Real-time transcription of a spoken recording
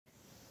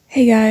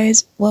Hey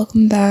guys,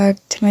 welcome back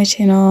to my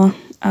channel.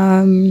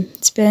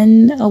 It's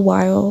been a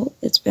while.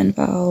 It's been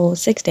about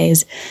 6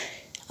 days.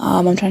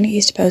 I'm trying to get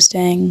used to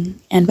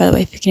posting. And by the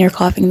way, if you can hear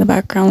coughing in the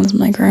background, it's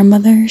my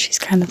grandmother. She's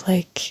kind of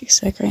like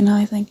sick right now,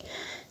 I think.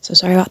 So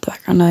sorry about the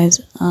background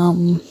noise.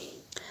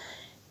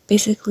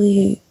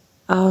 Basically,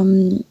 a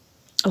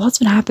lot's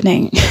been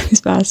happening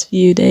these past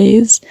few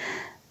days.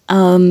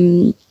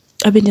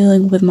 I've been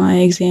dealing with my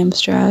exam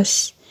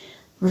stress,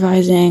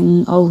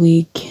 revising all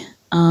week.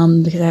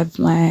 Because I have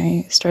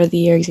my start of the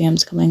year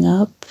exams coming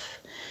up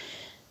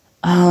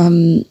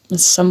at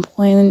some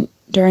point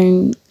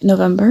during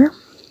November.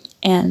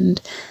 And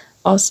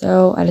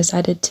also I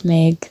decided to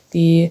make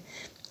the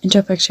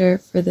intro picture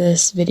for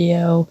this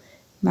video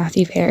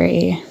Matthew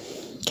Perry,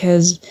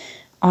 because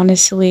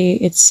honestly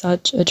it's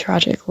such a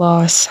tragic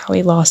loss how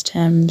we lost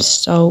him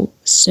so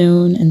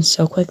soon and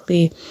so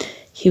quickly.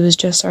 He was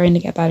just starting to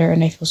get better,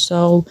 and I feel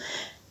so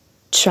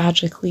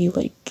tragically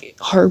like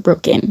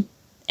heartbroken.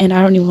 And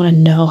I don't even want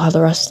to know how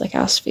the rest of the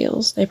cast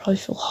feels. They probably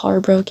feel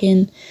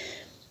heartbroken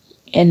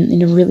and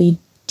in a really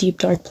deep,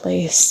 dark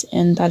place.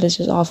 And that is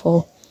just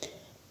awful.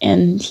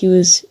 And he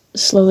was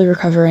slowly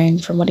recovering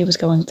from what he was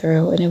going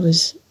through. And it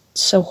was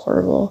so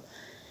horrible.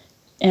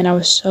 And I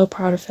was so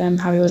proud of him,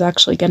 how he was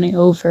actually getting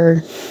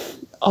over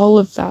all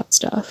of that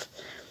stuff.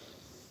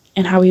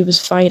 And how he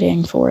was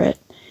fighting for it.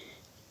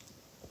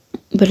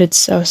 But it's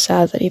so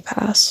sad that he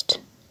passed.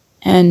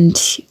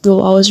 And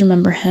we'll always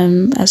remember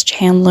him as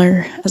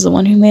Chandler, as the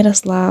one who made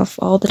us laugh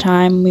all the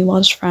time when we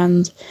watched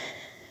Friends.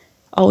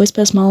 Always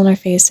put a smile on our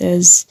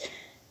faces.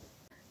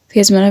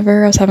 Because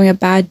whenever I was having a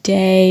bad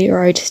day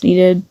or I just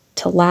needed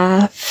to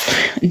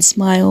laugh and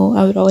smile,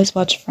 I would always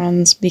watch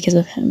Friends because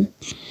of him.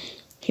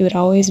 He would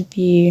always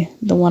be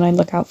the one I'd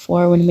look out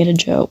for when he made a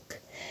joke.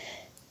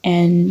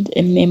 And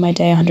it made my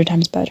day 100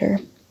 times better.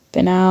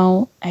 But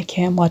now I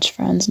can't watch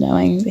Friends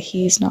knowing that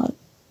he's not,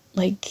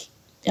 like,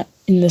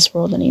 in this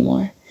world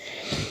anymore.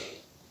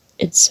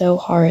 It's so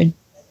hard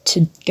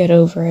to get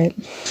over it,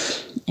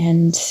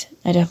 and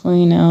I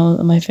definitely know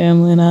that my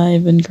family and I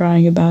have been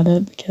crying about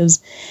it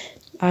because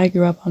I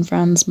grew up on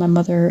Friends. My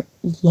mother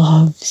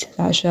loved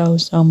that show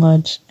so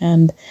much,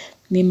 and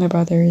me and my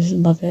brothers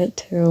love it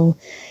too,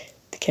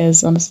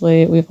 because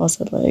honestly we've all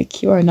said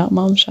like, you are not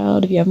mom's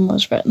child if you haven't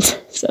watched Friends.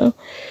 So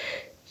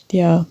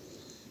yeah,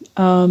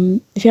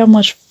 if you haven't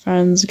watched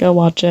Friends, go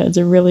watch it. It's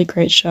a really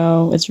great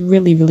show. It's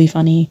really, really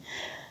funny.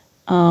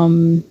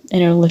 And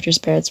it'll lift your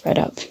spirits right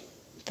up.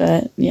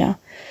 But yeah,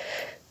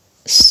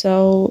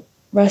 so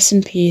rest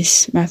in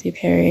peace, Matthew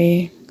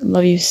Perry.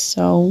 Love you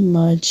so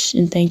much,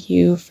 and thank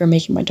you for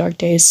making my dark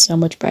days so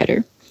much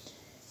brighter.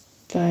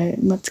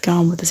 But let's go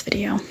on with this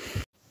video.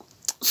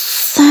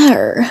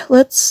 So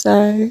let's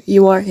say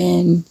you are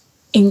in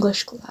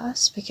English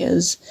class,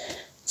 because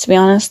to be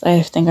honest,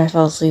 I think I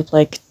fell asleep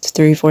like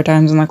 3-4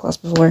 times in that class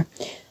before.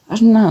 I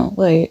don't know,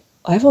 like,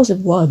 I fell asleep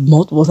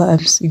multiple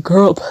times.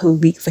 Girl,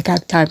 please, like, I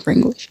have time for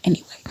English.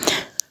 Anyway,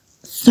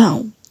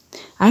 so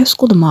I have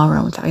school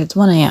tomorrow. In fact, it's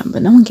 1 a.m.,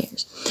 but no one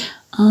cares.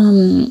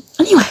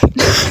 Anyway,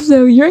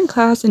 so you're in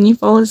class and you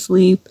fall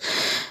asleep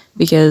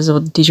because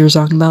what the teacher was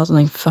talking about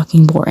something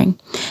fucking boring.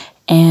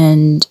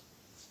 And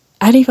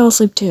Eddie fell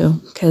asleep too,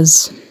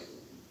 because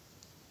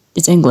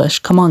it's English.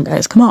 Come on,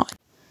 guys, come on.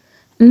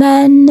 And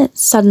then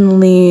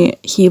suddenly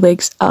he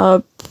wakes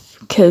up,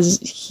 because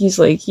he's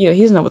like, you know,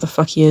 he doesn't know what the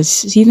fuck he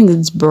is. He thinks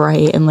it's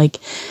bright and like,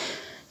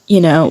 you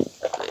know,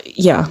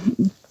 yeah.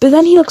 But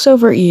then he looks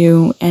over at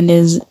you and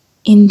is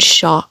in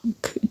shock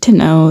to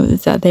know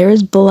that there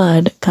is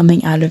blood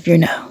coming out of your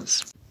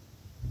nose.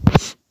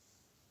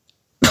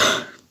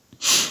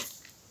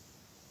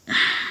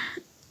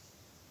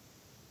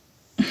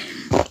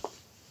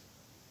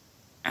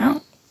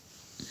 Ow.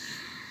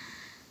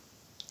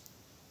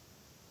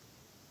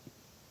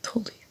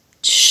 Holy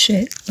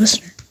shit.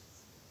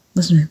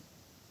 Listener,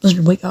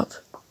 wake up.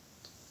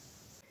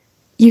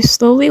 You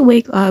slowly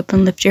wake up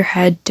and lift your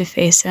head to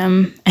face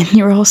him, and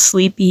you're all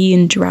sleepy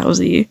and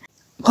drowsy.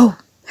 Whoa,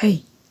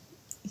 hey,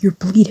 you're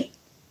bleeding.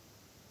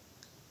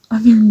 I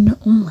mean,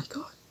 oh my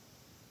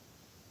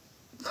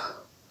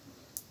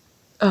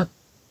god.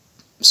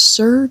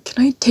 Sir,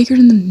 can I take her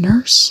to the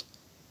nurse?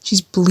 She's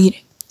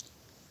bleeding.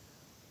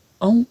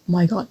 Oh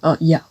my god.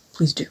 Yeah,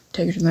 please do.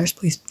 Take her to the nurse,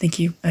 please. Thank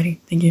you,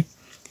 Eddie. Thank you.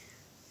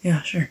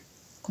 Yeah, sure.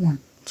 Come on,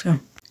 let's go.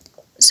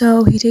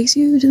 So he takes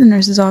you to the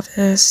nurse's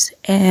office,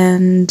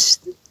 and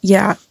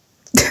yeah,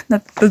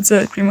 that's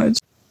it, pretty much.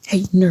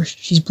 Hey, nurse,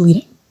 she's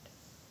bleeding.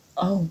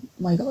 Oh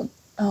my god.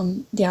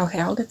 Yeah,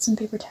 okay, I'll get some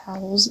paper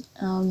towels.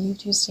 You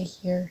two stay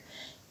here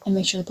and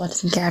make sure the blood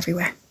doesn't get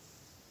everywhere.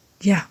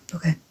 Yeah,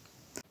 okay.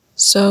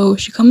 So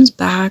she comes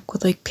back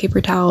with like paper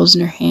towels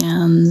in her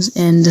hands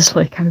and just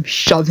like kind of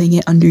shoving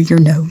it under your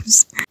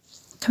nose.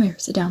 Come here,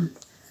 sit down.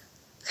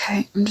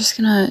 Okay, I'm just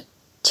gonna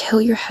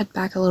tilt your head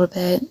back a little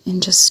bit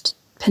and just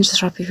pinch the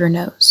top of your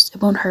nose.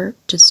 It won't hurt,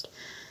 just,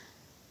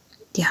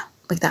 yeah,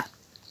 like that.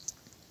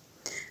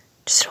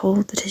 Just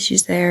hold the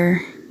tissues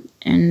there,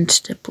 and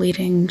the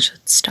bleeding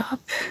should stop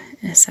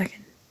in a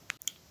second.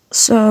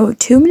 So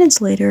 2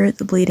 minutes later,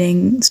 the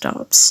bleeding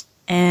stops,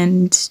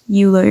 and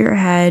you lower your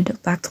head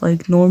back to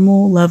like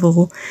normal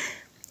level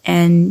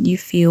and you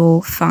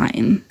feel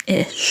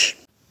fine-ish.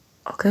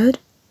 All good?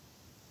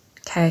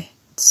 Okay,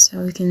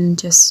 so we can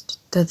just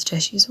throw the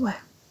tissues away.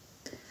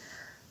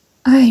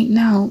 Alright,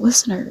 now,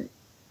 listener,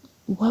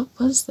 what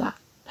was that?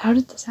 How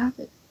did this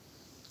happen?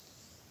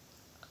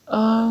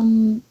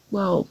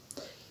 Well,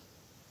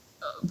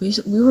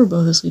 basically, we were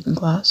both asleep in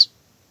class.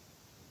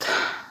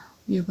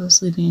 We were both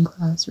sleeping in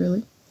class,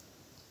 really?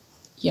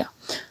 Yeah.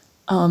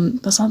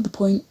 That's not the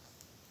point.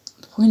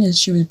 The point is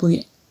she was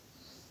bleeding.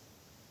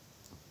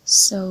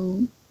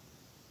 So,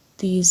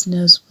 these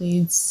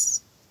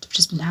nosebleeds have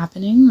just been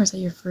happening, or is that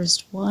your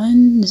first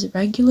one? Is it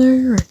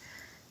regular, or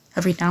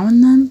every now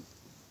and then?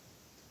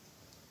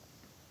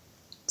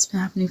 It's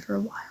been happening for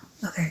a while.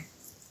 Okay.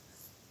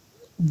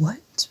 What?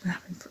 It's been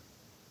happening for...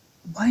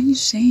 Why didn't you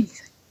say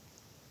anything?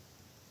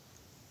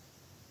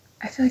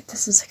 I feel like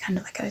this is kind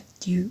of like a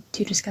you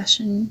two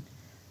discussion.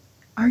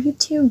 Are you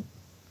two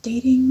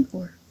dating,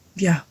 or...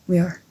 Yeah, we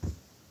are.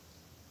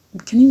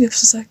 Can you give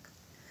us a sec?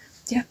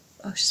 Yeah,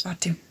 she's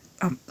about to.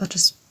 I'll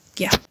just...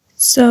 Yeah.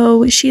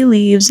 So she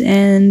leaves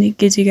and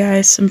gives you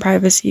guys some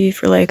privacy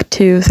for like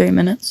 2-3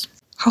 minutes.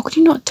 How could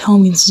you not tell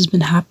me this has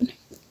been happening?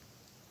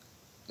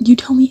 You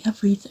tell me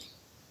everything.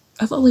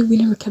 I thought like we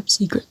never kept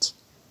secrets.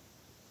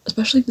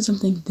 Especially if it's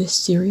something this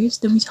serious,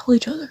 then we tell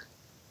each other.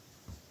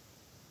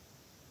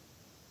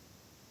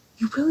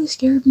 You really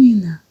scared me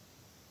in there.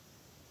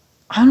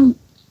 I don't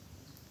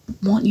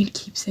want you to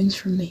keep things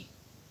from me.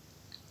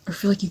 Or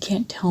feel like you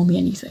can't tell me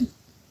anything.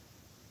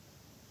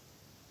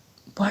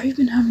 Why have you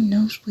been having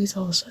nosebleeds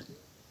all of a sudden?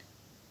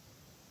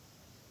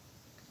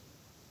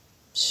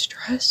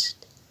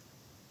 Stressed?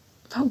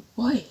 About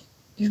what?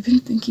 You've been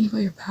thinking about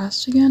your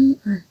past again,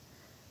 or...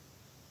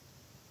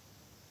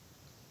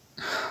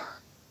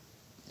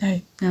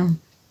 Hey, no.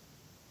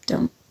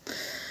 Don't.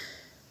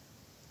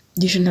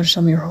 You shouldn't have to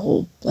tell me your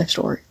whole life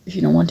story. If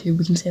you don't want to,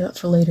 we can save that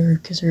for later,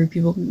 because there are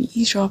people going to be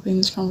eavesdropping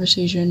this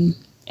conversation,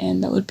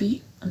 and that would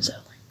be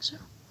unsettling, so...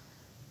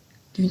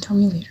 You can tell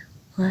me later,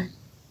 alright?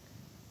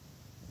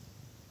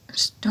 I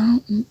just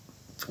don't...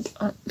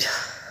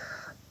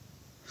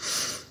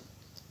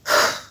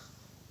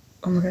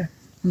 I'm okay.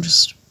 I'm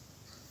just...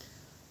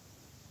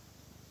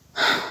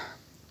 I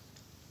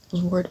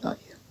was worried about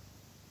you.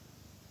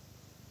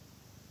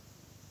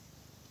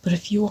 But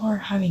if you are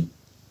having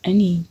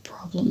any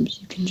problems,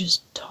 you can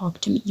just talk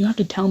to me. You don't have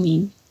to tell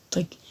me,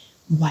 like,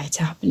 why it's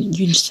happening.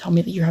 You can just tell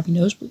me that you're having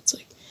nosebleeds.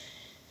 Like,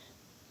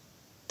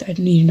 I don't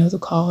need to know the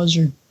cause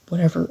or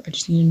whatever. I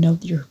just need to know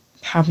that you're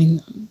having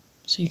them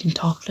so you can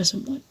talk to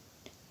someone.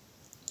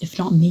 If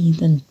not me,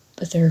 then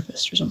a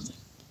therapist or something.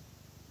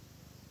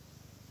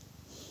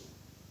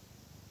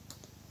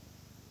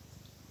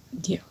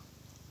 Yeah.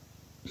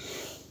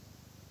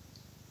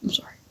 I'm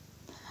sorry.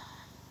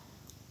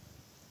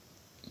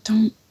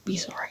 Don't be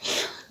sorry.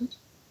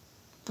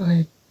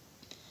 But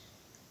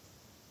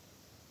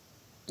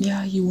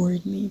yeah, you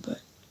worried me, but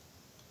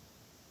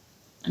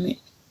I mean,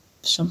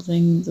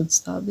 something that's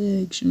that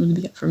big shouldn't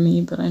really be up for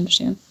me, but I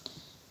understand.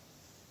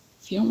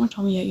 If you don't want to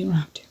tell me yet, you don't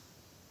have to.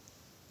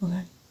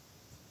 Okay?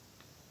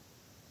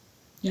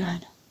 Yeah, I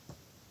know.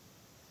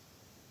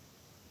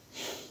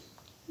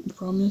 You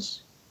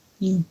promise?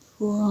 You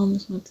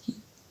promise not to keep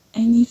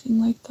anything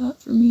like that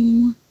from me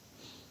anymore?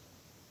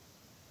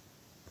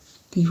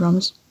 Can you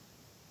promise?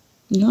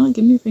 No,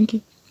 give me your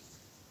pinky.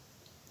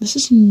 This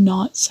is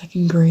not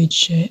 2nd grade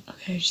shit,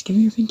 okay? Just give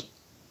me your pinky.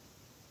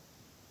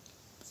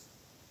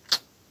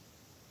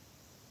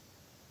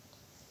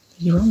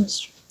 You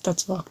promised.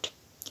 That's locked.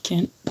 You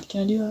can't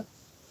do that.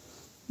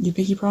 You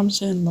pinky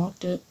promised it and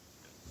locked it.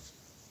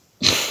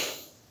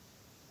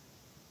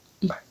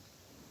 Okay.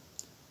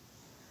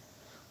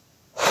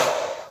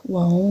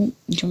 Well,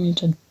 do you want me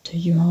to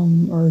take you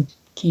home, or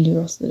can you do the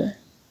rest of the day?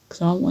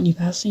 Because I don't want you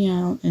passing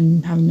out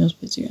and having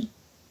nosebleeds again.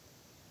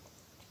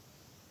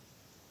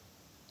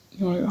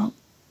 You wanna go home?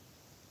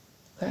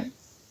 Okay,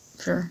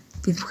 sure.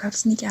 If we have to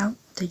sneak out,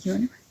 I'll take you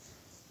anyway.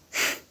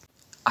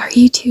 Are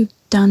you two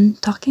done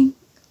talking?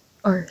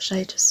 Or should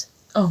I just...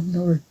 Oh,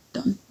 no, we're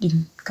done. You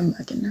can come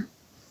back in now.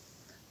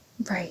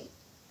 Right.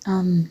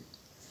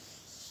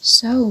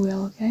 So, we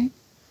all okay?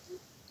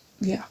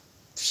 Yeah,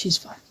 she's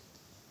fine.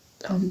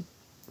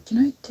 Can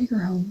I take her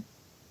home?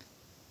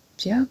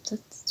 Yeah,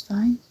 that's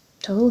fine.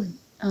 Totally.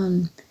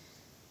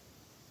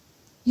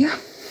 Yeah,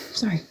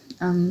 sorry.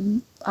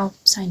 I'll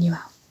sign you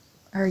out.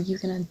 Are you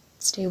gonna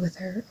stay with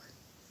her?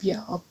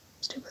 Yeah, I'll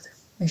stay with her.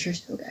 Make sure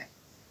she's okay.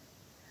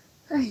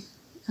 Okay.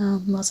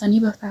 I'll sign you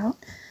both out.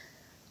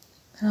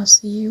 And I'll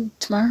see you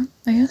tomorrow,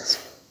 I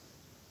guess?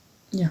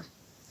 Yeah,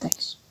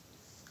 thanks.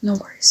 No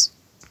worries.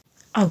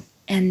 Oh,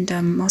 and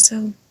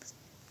also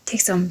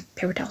take some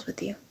paper towels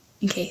with you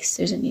in case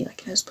there's any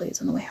like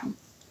nosebleeds on the way home.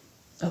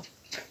 Oh,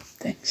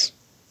 thanks.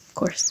 Of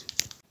course.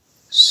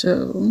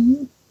 So,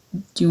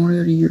 do you want to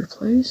go to your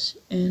place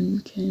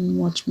and can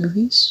watch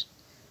movies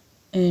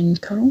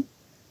and cuddle?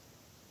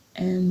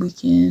 And we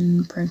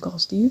can prank call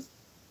Steve?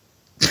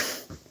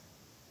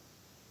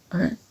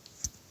 Okay.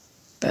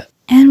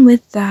 And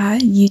with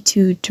that, you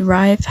two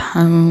drive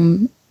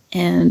home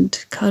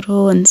and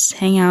cuddle and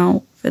hang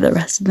out for the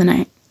rest of the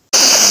night.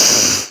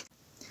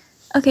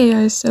 Okay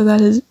guys, so that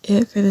is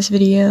it for this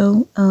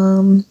video.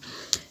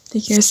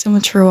 Thank you guys so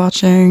much for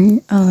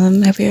watching.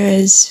 I hope you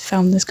guys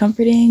found this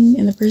comforting,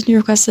 and the person who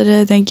requested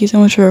it, thank you so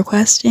much for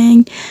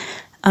requesting.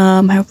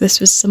 I hope this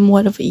was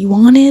somewhat of what you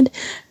wanted.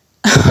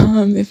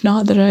 If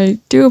not, then I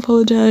do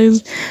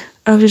apologize.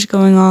 I was just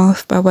going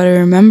off by what I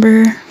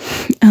remember.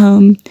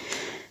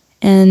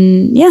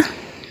 And yeah,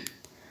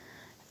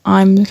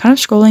 I'm kind of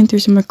scrolling through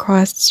some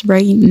requests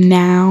right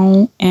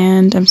now,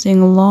 and I'm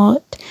seeing a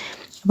lot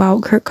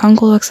about Kurt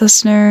Kunkel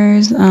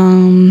ex-listeners,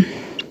 an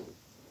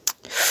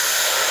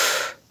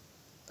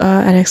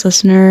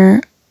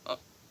ex-listener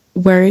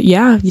where,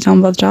 yeah, you talking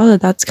about the childhood,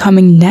 that's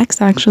coming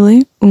next,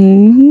 actually.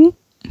 Ooh.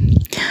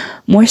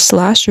 More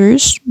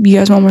slashers. You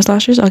guys want more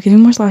slashers? I'll give you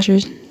more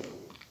slashers.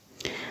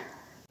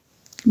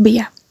 But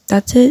yeah,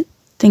 that's it.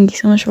 Thank you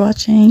so much for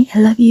watching. I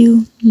love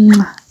you.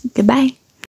 Mwah. Goodbye.